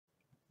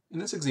In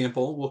this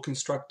example, we'll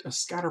construct a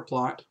scatter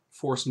plot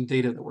for some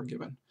data that we're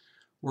given.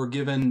 We're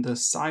given the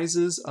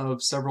sizes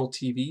of several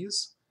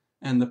TVs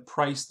and the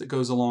price that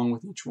goes along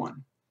with each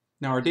one.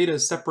 Now our data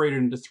is separated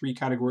into three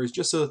categories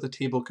just so that the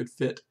table could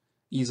fit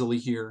easily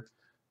here,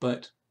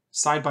 but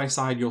side by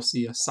side you'll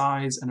see a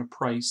size and a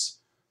price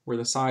where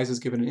the size is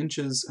given in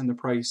inches and the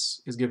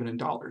price is given in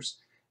dollars.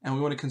 And we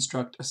want to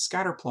construct a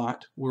scatter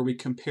plot where we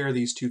compare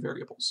these two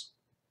variables.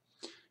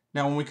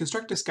 Now when we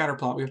construct a scatter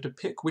plot, we have to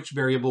pick which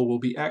variable will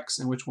be x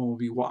and which one will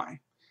be y.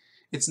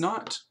 It's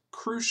not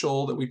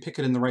crucial that we pick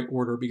it in the right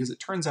order because it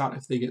turns out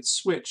if they get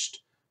switched,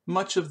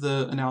 much of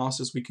the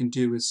analysis we can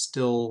do is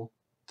still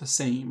the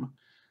same.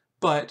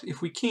 But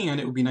if we can,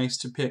 it would be nice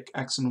to pick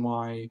x and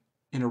y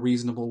in a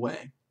reasonable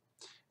way.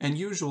 And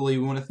usually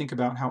we want to think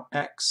about how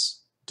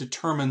x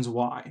determines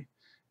y.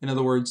 In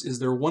other words, is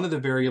there one of the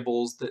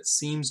variables that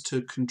seems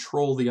to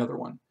control the other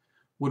one?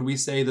 Would we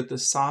say that the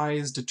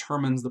size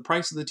determines the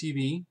price of the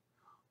TV,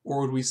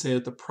 or would we say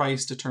that the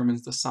price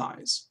determines the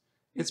size?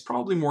 It's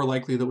probably more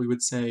likely that we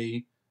would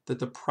say that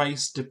the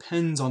price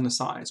depends on the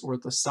size, or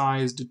that the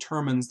size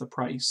determines the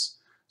price.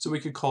 So we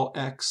could call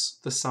x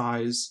the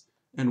size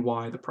and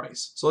y the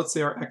price. So let's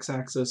say our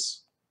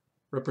x-axis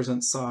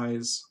represents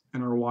size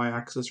and our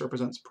y-axis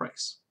represents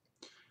price.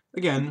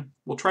 Again,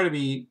 we'll try to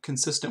be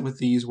consistent with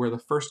these where the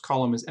first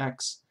column is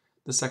x,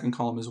 the second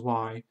column is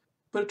y,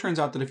 but it turns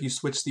out that if you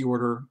switch the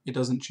order, it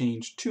doesn't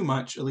change too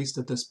much, at least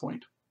at this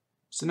point.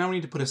 So now we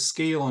need to put a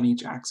scale on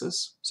each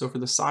axis. So for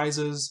the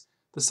sizes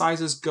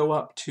go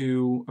up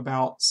to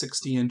about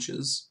 60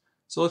 inches.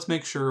 So let's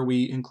make sure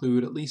we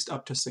include at least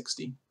up to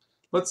 60.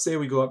 Let's say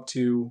we go up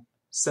to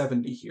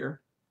 70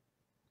 here.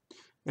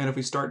 And if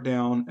we start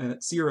down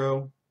at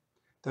 0,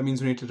 that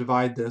means we need to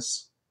divide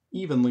this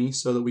evenly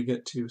so that we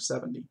get to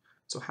 70.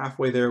 So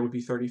halfway there would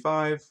be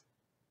 35.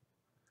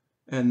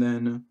 And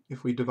then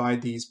if we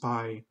divide these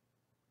by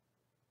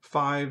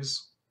 5s,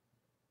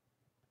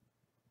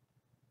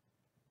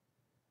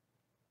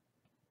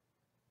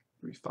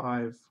 3,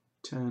 5,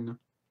 10,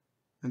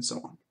 and so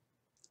on.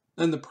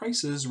 Then the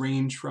prices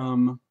range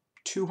from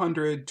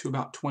 200 to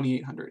about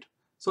 2,800.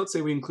 So let's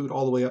say we include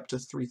all the way up to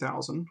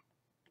 3,000.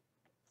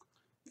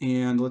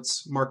 And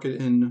let's mark it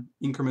in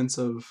increments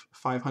of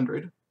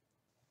 500.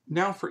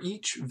 Now for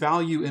each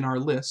value in our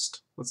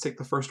list, let's take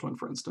the first one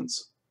for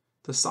instance.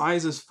 The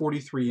size is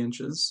 43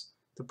 inches,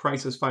 the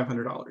price is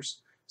 $500.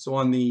 So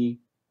on the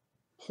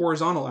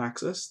horizontal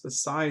axis, the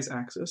size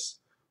axis,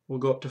 we'll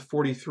go up to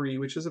 43,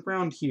 which is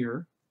around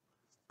here,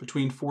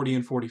 between 40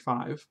 and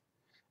 45.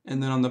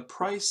 And then on the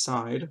price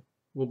side,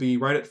 we'll be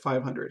right at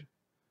 500.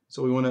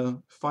 So we want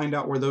to find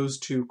out where those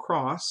two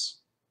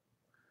cross,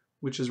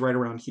 which is right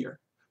around here.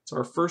 So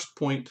our first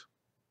point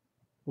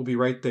will be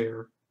right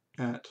there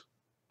at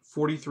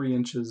 43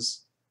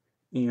 inches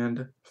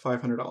and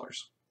 $500.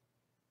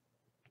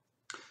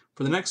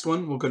 For the next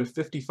one, we'll go to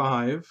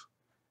 55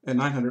 at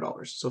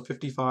 $900. So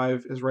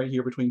 55 is right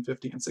here between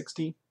 50 and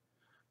 60.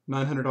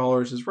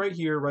 $900 is right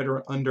here, right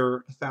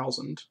under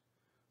 1,000.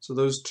 So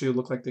those two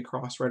look like they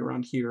cross right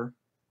around here,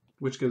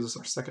 which gives us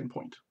our second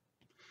point.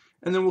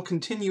 And then we'll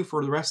continue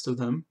for the rest of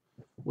them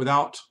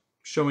without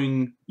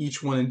showing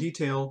each one in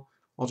detail.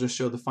 I'll just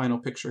show the final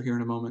picture here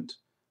in a moment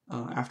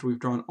after we've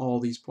drawn all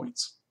these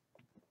points.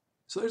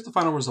 So there's the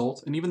final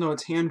result, and even though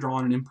it's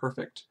hand-drawn and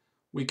imperfect,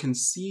 we can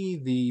see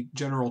the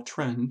general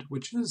trend,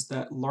 which is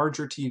that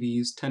larger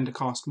TVs tend to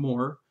cost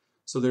more.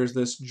 So there's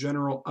this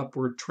general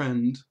upward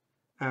trend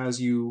as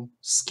you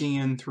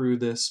scan through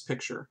this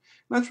picture.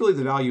 And that's really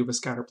the value of a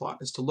scatter plot,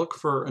 is to look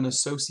for an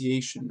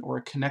association or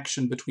a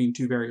connection between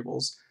two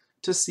variables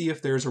to see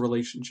if there's a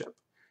relationship.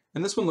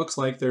 And this one looks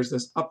like there's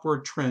this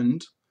upward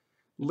trend.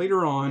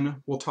 Later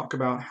on, we'll talk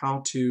about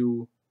how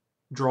to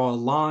draw a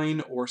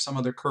line or some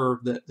other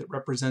curve that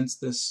represents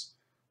this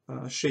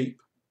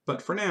shape.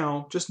 But for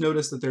now, just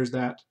notice that there's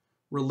that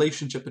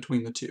relationship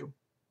between the two.